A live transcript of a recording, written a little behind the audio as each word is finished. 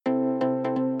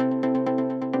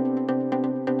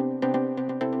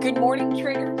Good morning,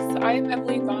 traders. I am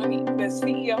Emily Vani, the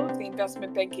CEO of the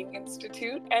Investment Banking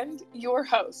Institute and your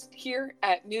host here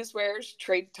at NewsWare's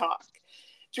Trade Talk.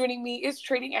 Joining me is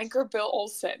trading anchor Bill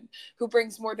Olson, who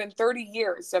brings more than 30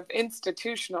 years of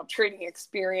institutional trading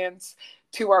experience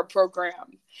to our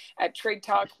program. At Trade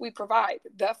Talk, we provide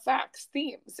the facts,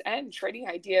 themes, and trading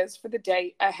ideas for the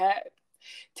day ahead.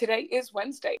 Today is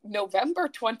Wednesday, November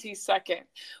 22nd.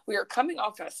 We are coming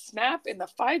off a snap in the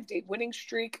 5-day winning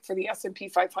streak for the S&P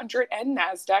 500 and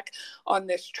NASDAQ on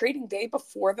this trading day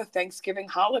before the Thanksgiving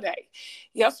holiday.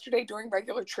 Yesterday, during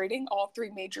regular trading, all three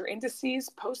major indices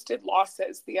posted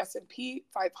losses. The S&P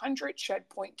 500 shed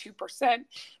 0.2%,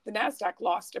 the NASDAQ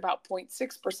lost about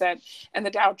 0.6%, and the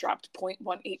Dow dropped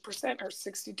 0.18% or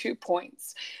 62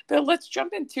 points. But let's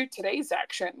jump into today's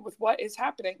action with what is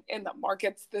happening in the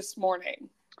markets this morning.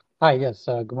 Hi, yes,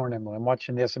 good morning, Emily. I'm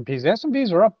watching the S&Ps. The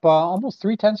S&Ps are up almost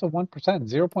 0.3%,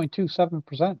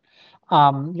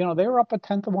 0.27%. They were up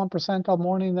 0.1% all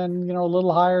morning, then, a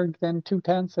little higher than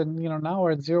 0.2, and, now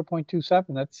we're at 0.27.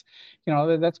 That's,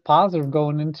 that's positive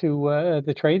going into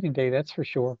the trading day, that's for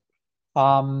sure.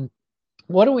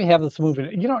 What do we have that's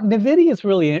moving? NVDA is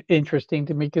really interesting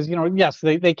to me because, yes,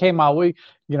 they came out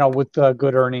with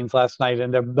good earnings last night,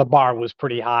 and the bar was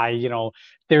pretty high.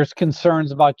 There's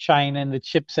concerns about China and the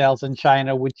chip sales in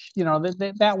China, which,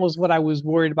 that was what I was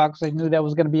worried about because I knew that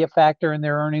was going to be a factor in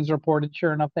their earnings report. And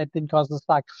sure enough, that did cause the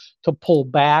stock to pull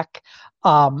back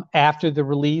after the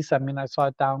release. I mean, I saw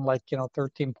it down like,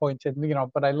 13 points,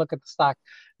 and, but I look at the stock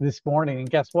this morning and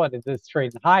guess what? It's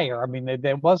trading higher. I mean,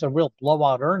 there was a real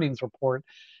blowout earnings report.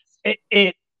 And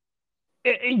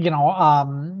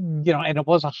it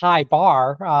was a high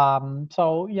bar.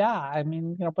 So yeah, I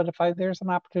mean, but if there's an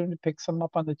opportunity to pick some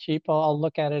up on the cheap, I'll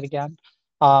look at it again.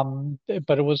 But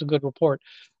it was a good report.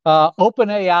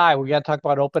 OpenAI, we got to talk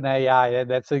about OpenAI.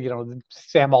 That's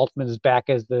Sam Altman is back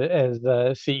as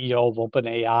the CEO of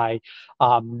OpenAI,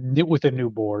 with a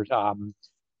new board.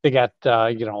 They got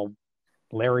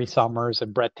Larry Summers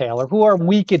and Brett Taylor, who are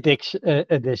weak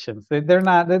additions. They're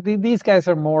not. These guys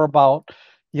are more about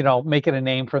making a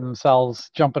name for themselves,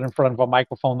 jumping in front of a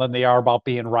microphone than they are about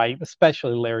being right,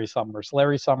 especially Larry Summers.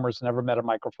 Larry Summers never met a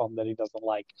microphone that he doesn't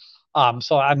like.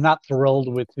 So I'm not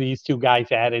thrilled with these two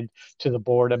guys added to the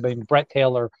board. I mean, Brett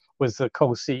Taylor was the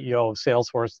co-CEO of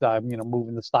Salesforce,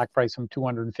 moving the stock price from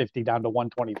 250 down to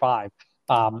 125.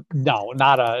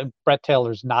 Brett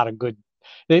Taylor's not a good.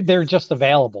 They're just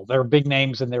available. They're big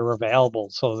names and they're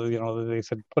available. So, they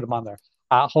said put them on there.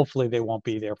 Hopefully they won't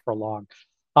be there for long.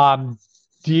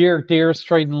 Deere's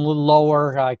trading a little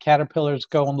lower. Caterpillar's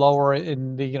going lower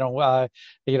in the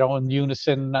in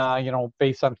unison.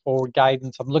 Based on forward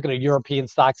guidance. I'm looking at European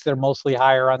stocks; they're mostly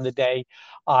higher on the day,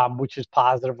 which is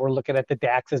positive. We're looking at the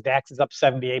DAX. DAX is up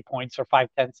 78 points or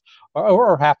 0.5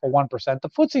 or half of 1%. The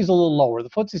FTSE's a little lower.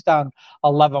 The FTSE's down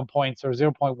 11 points or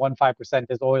 0.15%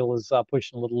 as oil is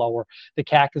pushing a little lower. The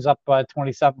CAC is up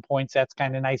 27 points. That's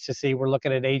kind of nice to see. We're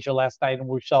looking at Asia last night, and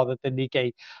we saw that the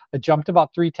Nikkei jumped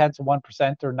about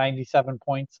 0.3% or 97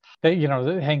 points.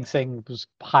 The Hang Seng was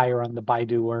higher on the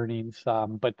Baidu earnings,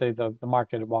 but the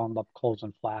market wound up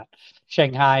closing flat.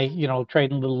 Shanghai,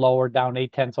 trading a little lower, down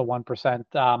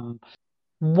 0.8%.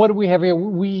 What do we have here?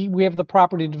 We have the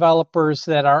property developers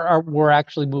that we're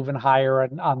actually moving higher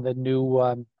on the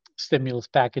new stimulus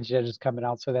package that is coming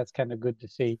out, so that's kind of good to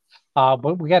see.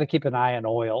 But we got to keep an eye on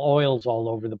oil. Oil's all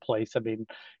over the place. I mean,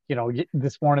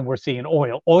 this morning we're seeing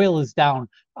oil. Oil is down,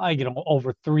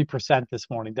 over 3% this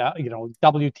morning.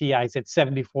 WTI is at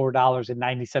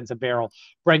 $74.90 a barrel.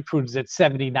 Brent crude is at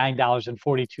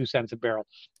 $79.42 a barrel.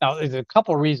 Now, there's a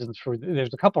couple of reasons for this.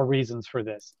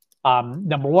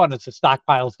 Number one, it's the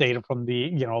stockpiles data from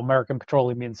the American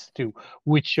Petroleum Institute,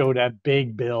 which showed a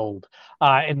big build.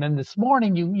 And then this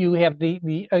morning you have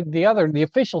the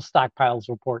official stockpiles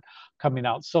report coming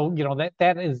out. So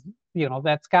that is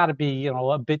that's got to be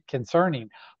a bit concerning.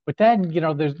 But then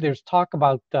there's talk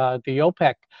about the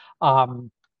OPEC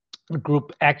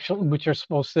group actually, which are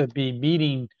supposed to be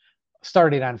meeting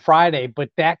starting on Friday, but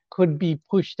that could be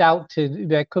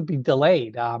that could be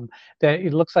delayed. That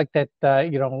it looks like that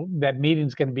that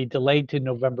meeting's going to be delayed to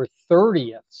November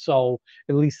 30th. So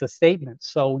at least the statement.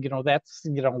 So that's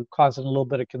causing a little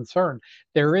bit of concern.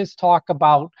 There is talk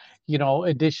about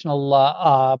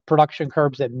additional production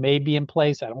curbs that may be in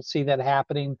place. I don't see that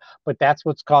happening, but that's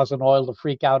what's causing oil to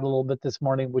freak out a little bit this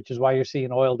morning, which is why you're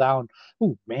seeing oil down.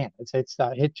 Ooh, man, it's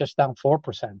hit just down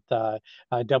 4%.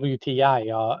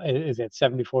 WTI is at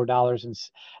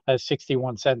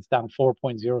 $74.61, down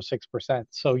 4.06%.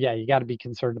 So yeah, you got to be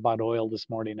concerned about oil this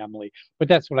morning, Emily. But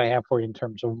that's what I have for you in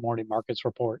terms of morning markets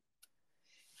report.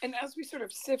 And as we sort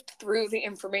of sift through the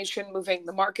information moving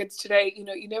the markets today,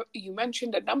 you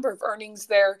mentioned a number of earnings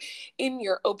there in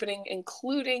your opening,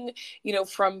 including,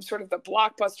 from sort of the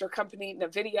blockbuster company,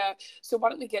 NVDA. So why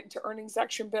don't we get into earnings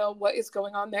action, Bill? What is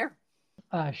going on there?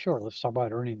 Sure. Let's talk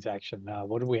about earnings action.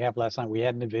 What did we have last night? We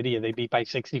had NVIDIA. They beat by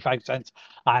 65 cents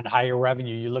on higher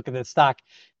revenue. You look at the stock,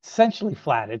 essentially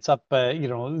flat. It's up,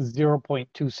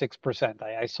 0.26%.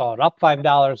 I saw it up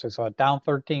 $5. I saw it down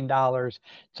 $13.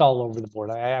 It's all over the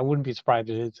board. I wouldn't be surprised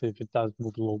if it does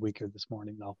move a little weaker this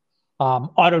morning, though.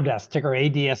 Autodesk, ticker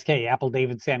ADSK, Apple,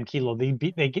 David, Sam, Kilo.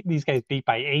 These guys beat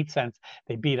by 8 cents.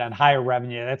 They beat on higher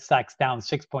revenue. That stock's down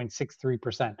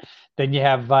 6.63%. Then you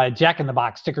have Jack in the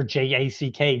Box, ticker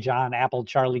JACK, John, Apple,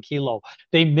 Charlie, Kilo.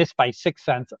 They missed by 6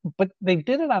 cents, but they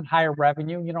did it on higher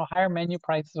revenue. Higher menu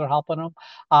prices are helping them.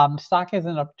 Stock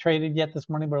hasn't up traded yet this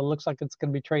morning, but it looks like it's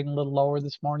going to be trading a little lower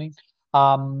this morning.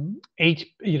 HP,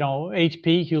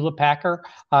 Hewlett Packard,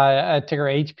 ticker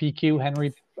HPQ,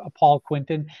 Henry Paul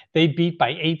Quinton. They beat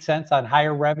by 8 cents on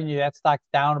higher revenue. That stock's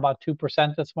down about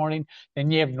 2% this morning. Then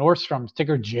you have Nordstrom's,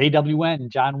 ticker JWN,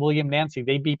 John William Nancy.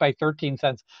 They beat by 13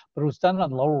 cents, but it was done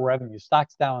on lower revenue.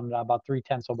 Stock's down about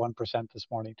 0.3% this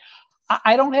morning.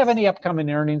 I don't have any upcoming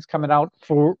earnings coming out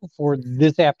for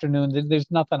this afternoon.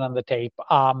 There's nothing on the tape.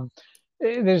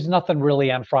 There's nothing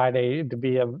really on Friday to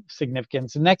be of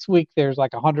significance. Next week, there's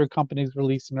like 100 companies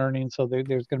releasing earnings, so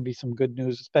there's going to be some good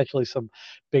news, especially some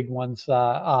big ones.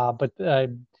 But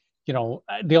the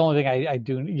only thing I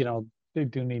do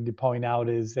need to point out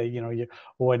is that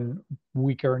when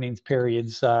weak earnings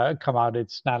periods come out,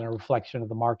 it's not a reflection of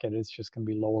the market. It's just going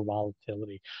to be lower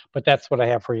volatility. But that's what I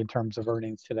have for you in terms of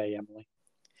earnings today, Emily.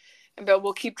 And Bill,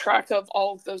 we'll keep track of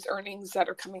all of those earnings that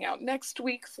are coming out next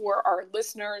week for our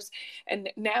listeners. And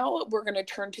now we're going to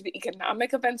turn to the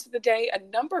economic events of the day. A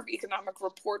number of economic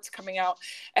reports coming out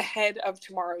ahead of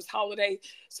tomorrow's holiday.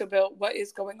 So, Bill, what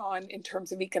is going on in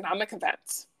terms of economic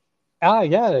events?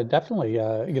 Yeah, definitely.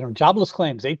 Jobless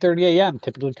claims, 8:30 a.m.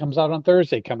 typically comes out on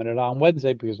Thursday, coming out on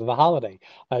Wednesday because of the holiday.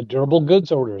 Durable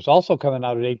goods orders also coming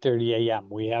out at 8:30 a.m.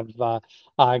 We have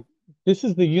this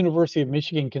is the University of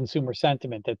Michigan Consumer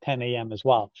Sentiment at 10 a.m. as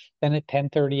well. Then at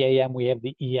 10:30 a.m. we have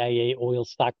the EIA oil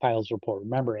stockpiles report.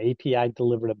 Remember, API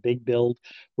delivered a big build.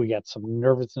 We got some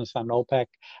nervousness on OPEC,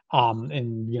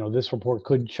 and this report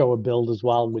could show a build as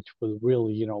well, which will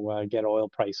really get oil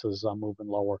prices moving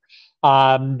lower.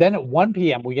 Then at 1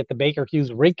 p.m. we get the Baker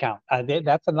Hughes rig count.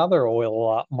 That's another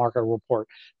oil market report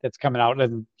that's coming out,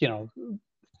 and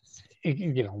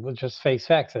let's just face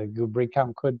facts. A good rig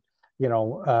count could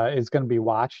is going to be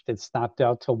watched. It's not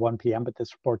out till 1 p.m., but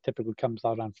this report typically comes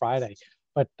out on Friday.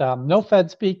 But no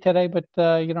Fed speak today. But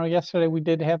yesterday we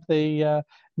did have the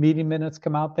meeting minutes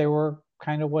come out. They were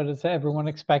kind of what everyone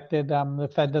expected. The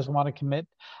Fed doesn't want to commit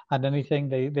on anything.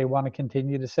 They want to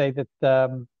continue to say that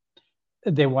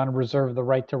they want to reserve the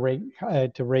right to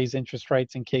raise interest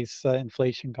rates in case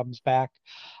inflation comes back.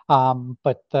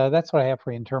 But that's what I have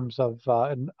for you in terms of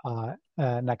an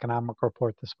economic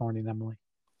report this morning, Emily.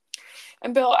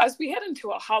 And Bill, as we head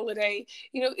into a holiday,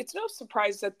 it's no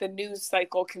surprise that the news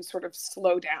cycle can sort of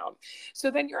slow down. So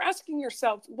then you're asking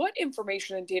yourself, what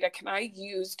information and data can I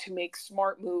use to make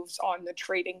smart moves on the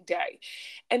trading day?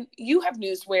 And you have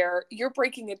NewsWare, you're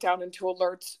breaking it down into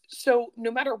alerts. So no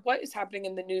matter what is happening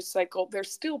in the news cycle,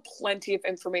 there's still plenty of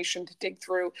information to dig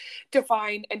through, to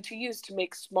find, and to use to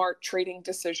make smart trading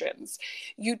decisions.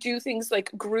 You do things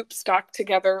like group stock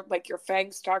together, like your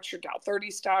FANG stocks, your Dow 30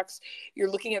 stocks.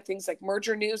 You're looking at things like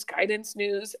merger news, guidance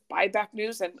news, buyback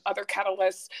news, and other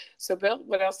catalysts. So, Bill,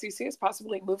 what else do you see is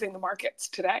possibly moving the markets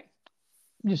today?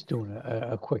 I'm just doing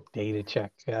a quick data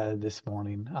check this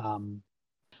morning.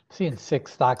 Seeing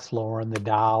 6 stocks lower in the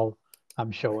Dow.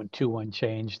 I'm showing 2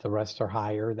 unchanged. The rest are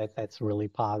higher. That's really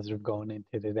positive going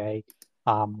into today.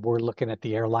 We're looking at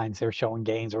the airlines, they're showing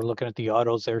gains. We're looking at the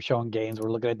autos, they're showing gains.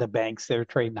 We're looking at the banks, they're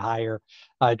trading higher.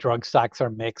 Drug stocks are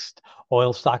mixed.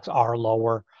 Oil stocks are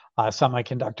lower.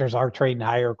 Semiconductors are trading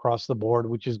higher across the board,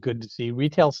 which is good to see.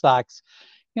 Retail stocks,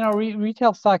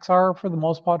 retail stocks are for the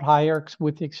most part higher,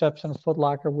 with the exception of Foot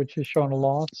Locker, which is showing a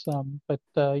loss. So I'm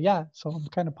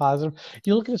kind of positive.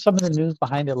 You look at some of the news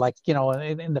behind it, like,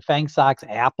 in the FANG stocks,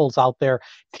 Apple's out there.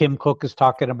 Tim Cook is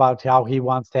talking about how he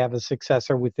wants to have a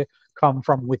successor come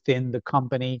from within the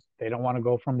company. They don't want to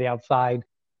go from the outside.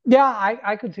 Yeah,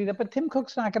 I could see that, but Tim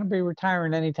Cook's not going to be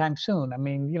retiring anytime soon. I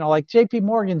mean, like JP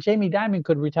Morgan, Jamie Dimon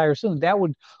could retire soon. That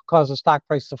would cause the stock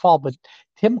price to fall. But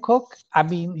Tim Cook, I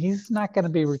mean, he's not going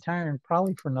to be retiring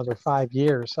probably for another 5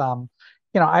 years.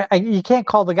 you can't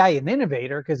call the guy an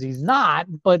innovator because he's not,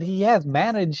 but he has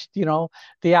managed,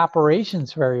 the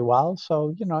operations very well.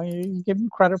 So, you give him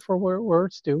credit for where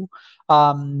it's due.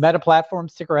 Meta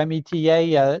Platforms, ticker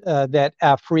META,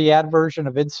 that free ad version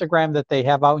of Instagram that they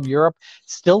have out in Europe,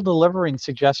 still delivering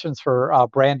suggestions for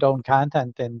brand-owned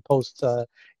content and posts,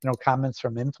 comments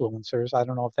from influencers. I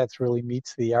don't know if that's really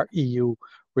meets the EU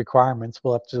requirements.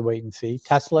 We'll have to wait and see.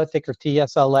 Tesla, ticker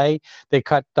TSLA, they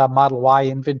cut Model Y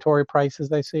inventory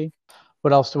prices, I see.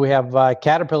 What else do we have?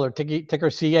 Caterpillar,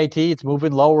 ticker CAT, it's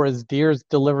moving lower as Deere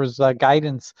delivers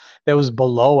guidance that was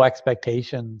below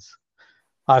expectations.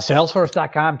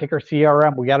 Salesforce.com, ticker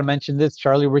CRM. We got to mention this.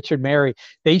 Charlie, Richard, Mary.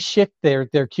 They shift their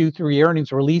Q3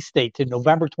 earnings release date to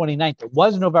November 29th. It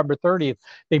was November 30th.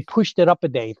 They pushed it up a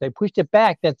day. If they pushed it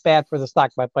back, that's bad for the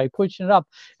stock. But by pushing it up,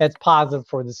 that's positive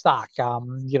for the stock. But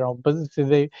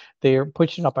they're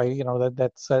pushing up.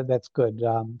 That's good.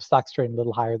 Stock's trading a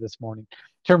little higher this morning.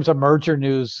 In terms of merger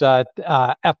news,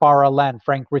 FRLN,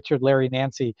 Frank, Richard, Larry,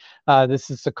 Nancy. This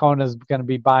is Sakona's going to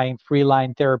be buying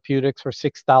Freeline Therapeutics for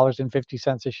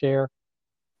 $6.50 a share.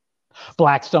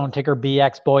 Blackstone, ticker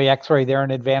BX, Boy X-Ray, they're in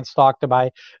advanced talks to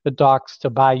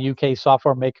buy UK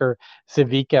software maker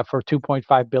Civica for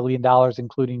 $2.5 billion,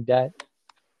 including debt.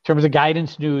 In terms of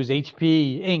guidance news,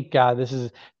 HP Inc., this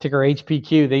is ticker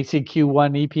HPQ. They see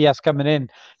Q1 EPS coming in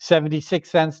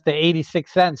 76 cents to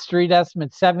 86 cents. Street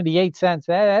estimate 78 cents.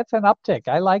 That's an uptick.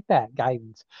 I like that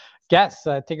guidance. Guess,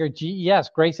 ticker GES,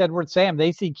 Grace Edward Sam,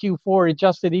 they see Q4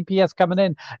 adjusted EPS coming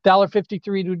in $1.53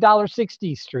 to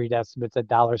 $1.60. Street estimates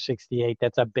 $1.68.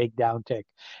 That's a big downtick.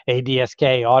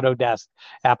 ADSK, Autodesk,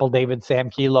 Apple David Sam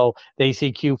Kilo, they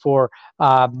see Q4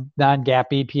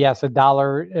 non-GAAP EPS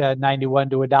 $1.91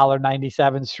 to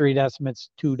 $1.97. Street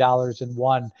estimates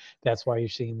 $2.01. That's why you're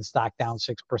seeing the stock down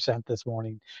 6% this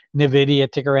morning.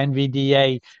 NVDA, ticker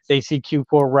NVDA, they see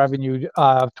Q4 revenue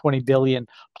of $20 billion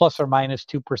plus or minus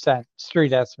 2%.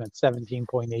 Street estimate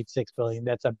 17.86 billion.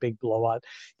 That's a big blowout.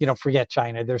 Forget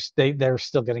China. They're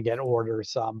still going to get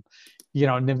orders.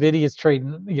 NVIDIA is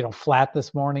trading flat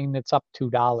this morning. It's up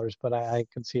 $2, but I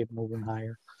can see it moving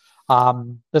higher.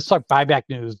 Let's talk buyback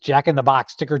news. Jack in the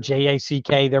Box, ticker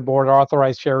JACK, their board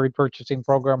authorized share repurchasing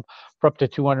program for up to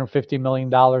 $250 million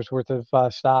worth of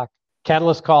stock.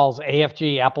 Catalyst calls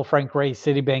AFG, Apple Frank Ray,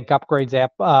 Citibank upgrades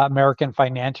American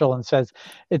Financial and says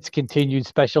its continued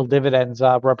special dividends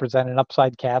represent an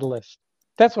upside catalyst.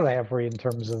 That's what I have for you in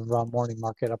terms of morning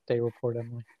market update report,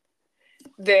 Emily.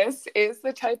 This is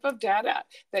the type of data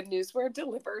that NewsWare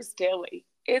delivers daily.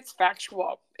 It's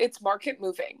factual, it's market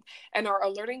moving, and our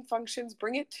alerting functions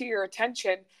bring it to your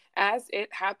attention as it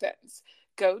happens.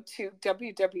 Go to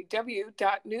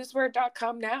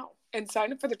www.newsware.com now and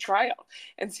sign up for the trial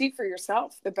and see for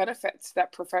yourself the benefits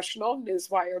that professional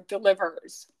Newswire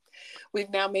delivers. We've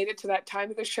now made it to that time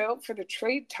of the show for the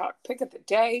Trade Talk Pick of the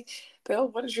Day. Bill,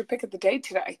 what is your pick of the day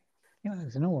today?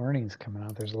 There's no earnings coming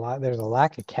out. There's a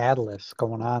lack of catalysts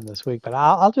going on this week, but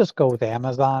I'll just go with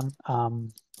Amazon.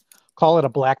 Call it a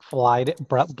Black Friday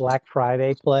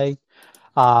play,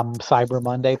 Cyber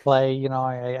Monday play.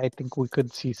 I think we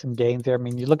could see some gains there. I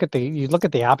mean, you look at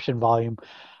the option volume,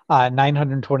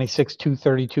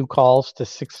 926,232 calls to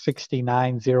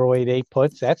 669,088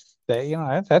 puts. That's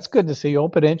good to see.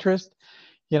 Open interest,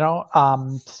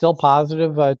 still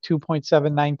positive,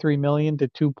 2.793 million to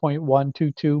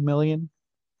 2.122 million.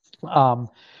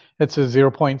 It's a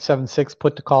 0.76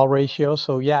 put to call ratio.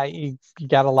 So yeah, you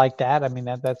gotta like that. I mean,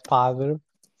 that's positive.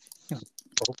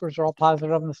 Brokers are all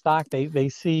positive on the stock. They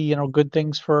see good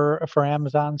things for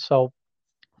Amazon. So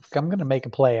if I'm gonna make a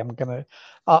play,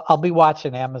 I'll be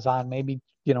watching Amazon. Maybe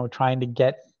trying to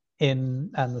get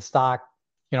in on the stock.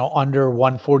 Under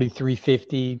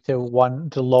 143.50 to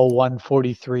low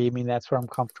 143. I mean, that's where I'm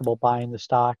comfortable buying the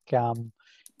stock.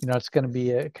 It's going to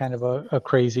be a kind of a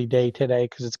crazy day today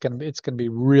because it's going to be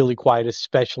really quiet,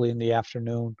 especially in the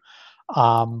afternoon.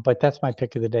 But that's my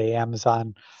pick of the day.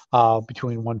 Amazon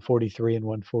between 143 and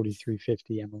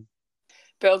 143.50. Emily.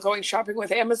 Bill, going shopping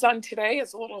with Amazon today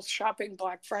is a little shopping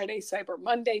Black Friday, Cyber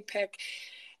Monday pick.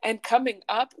 And coming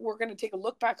up, we're going to take a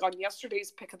look back on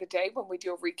yesterday's pick of the day when we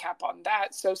do a recap on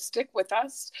that. So stick with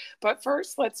us. But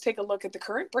first, let's take a look at the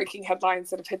current breaking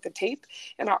headlines that have hit the tape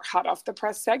in our hot off the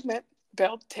press segment.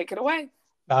 Bill, take it away.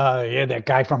 That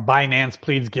guy from Binance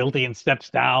pleads guilty and steps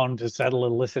down to settle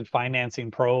illicit financing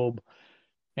probe.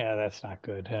 Yeah, that's not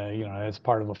good. As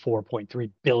part of a $4.3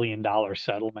 billion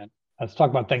settlement. Let's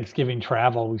talk about Thanksgiving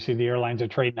travel. We see the airlines are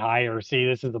trading higher. See,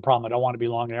 this is the problem. I don't want to be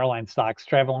long airline stocks.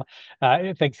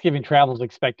 Thanksgiving travel is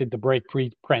expected to break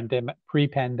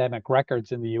pre-pandemic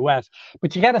records in the U.S.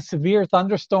 But you got a severe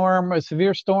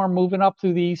storm moving up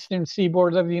through the eastern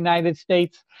seaboard of the United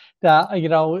States.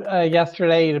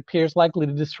 Yesterday it appears likely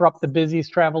to disrupt the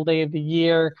busiest travel day of the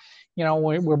year.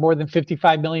 Where more than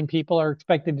 55 million people are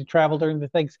expected to travel during the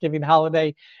Thanksgiving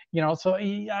holiday. So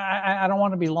I don't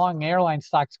want to be long airline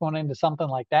stocks going into something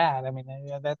like that. I mean,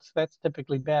 that's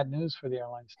typically bad news for the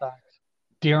airline stocks.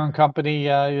 Deere and Company,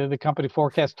 the company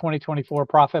forecasts 2024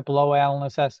 profit below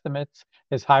analyst estimates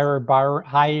as higher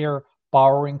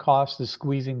borrowing costs is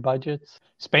squeezing budgets.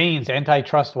 Spain's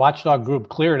antitrust watchdog group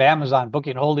cleared Amazon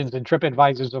Booking Holdings and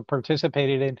TripAdvisors have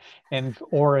participated in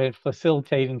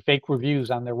facilitating fake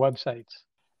reviews on their websites.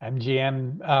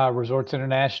 MGM Resorts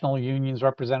International unions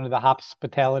represented the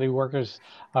hospitality workers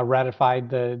ratified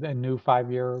the new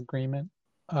 5-year agreement.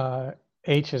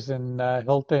 H is in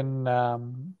Hilton.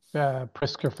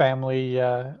 Pritzker family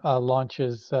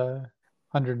launches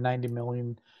 190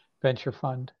 million venture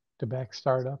fund to back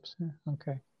startups. Yeah,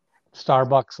 okay.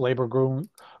 Starbucks labor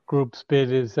group's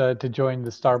bid is to join the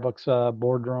Starbucks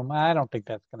boardroom. I don't think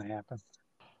that's going to happen.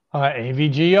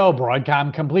 AVGO,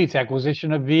 Broadcom completes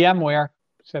acquisition of VMware.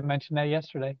 I mentioned that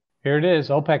yesterday. Here it is.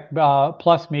 OPEC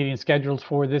plus meeting scheduled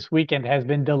for this weekend has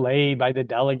been delayed by the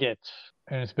delegates,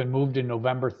 and it's been moved to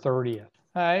November 30th.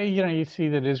 You see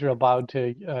that Israel bowed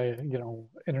to,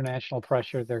 international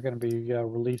pressure. They're going to be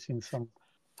releasing some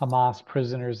Hamas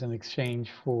prisoners in exchange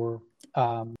for,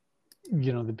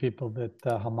 the people that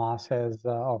Hamas has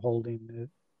are holding it.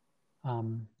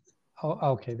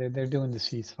 Okay, they're doing the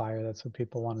ceasefire. That's what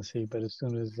people want to see. But as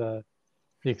soon as the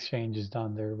exchange is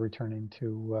done, they're returning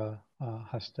to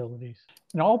hostilities.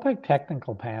 OPEC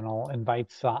technical panel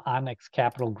invites Onyx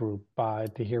Capital Group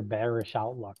to hear bearish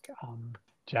outlook.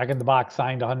 Jack in the Box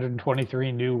signed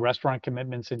 123 new restaurant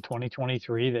commitments in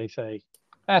 2023. They say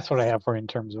that's what I have for in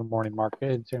terms of morning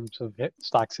market, in terms of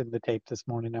stocks in the tape this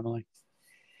morning, Emily.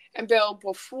 And Bill,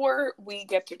 before we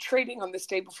get to trading on this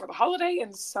day before the holiday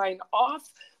and sign off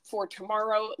for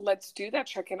tomorrow, let's do that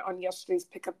check-in on yesterday's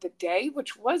pick of the day,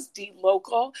 which was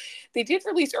dLocal. They did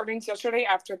release earnings yesterday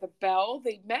after the bell.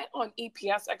 They met on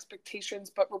EPS expectations,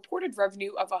 but reported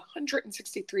revenue of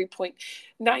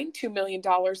 $163.92 million.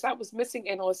 That was missing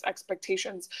analyst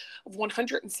expectations of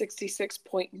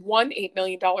 $166.18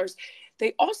 million.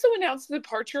 They also announced the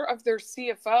departure of their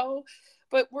CFO.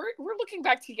 But we're looking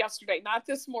back to yesterday, not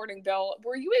this morning, Bill.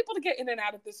 Were you able to get in and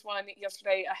out of this one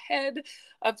yesterday ahead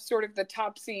of sort of the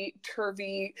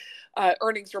topsy-turvy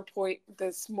earnings report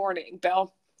this morning,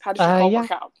 Bill? How did your call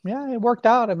work out? Yeah, it worked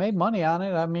out. I made money on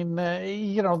it. I mean,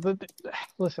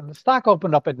 listen, the stock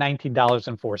opened up at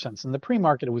 $19.04, and the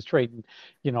pre-market it was trading,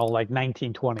 like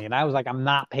 $19.20, and I was like, I'm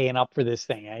not paying up for this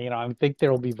thing. I think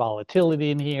there will be volatility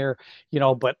in here,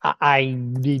 but I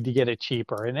need to get it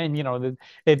cheaper. And then,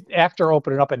 after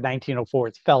opening up at $19.04,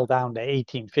 it fell down to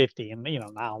 $18.50, and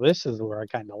now this is where I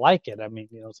kind of like it. I mean,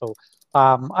 so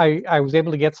I was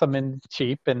able to get some in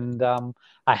cheap, and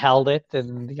I held it,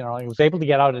 and I was able to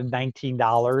get out at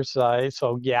 $19.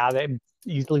 So yeah, that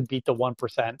easily beat the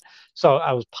 1%. So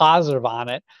I was positive on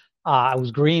it. I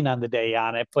was green on the day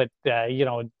on it, but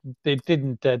it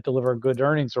didn't deliver a good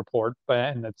earnings report.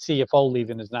 And the CFO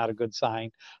leaving is not a good sign.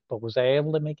 But was I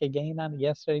able to make a gain on it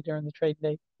yesterday during the trade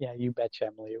day? Yeah, you betcha,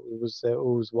 Emily. It was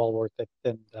well worth it.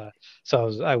 And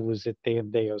so I was at the end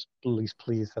of the day, I was at least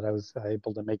pleased that I was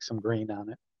able to make some green on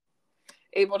it.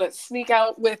 Able to sneak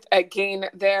out with a gain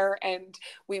there. And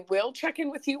we will check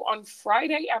in with you on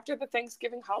Friday after the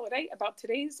Thanksgiving holiday about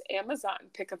today's Amazon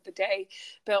pick of the day.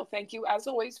 Bill, thank you as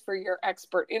always for your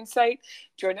expert insight.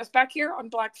 Join us back here on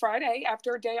Black Friday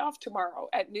after a day off tomorrow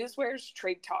at NewsWare's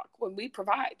Trade Talk, when we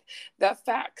provide the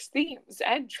facts, themes,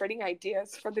 and trading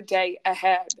ideas for the day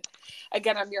ahead.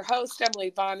 Again, I'm your host,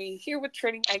 Emily Bonney, here with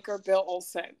trading anchor Bill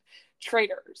Olson.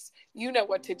 Traders, you know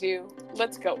what to do.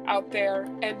 Let's go out there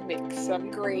and make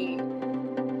some green.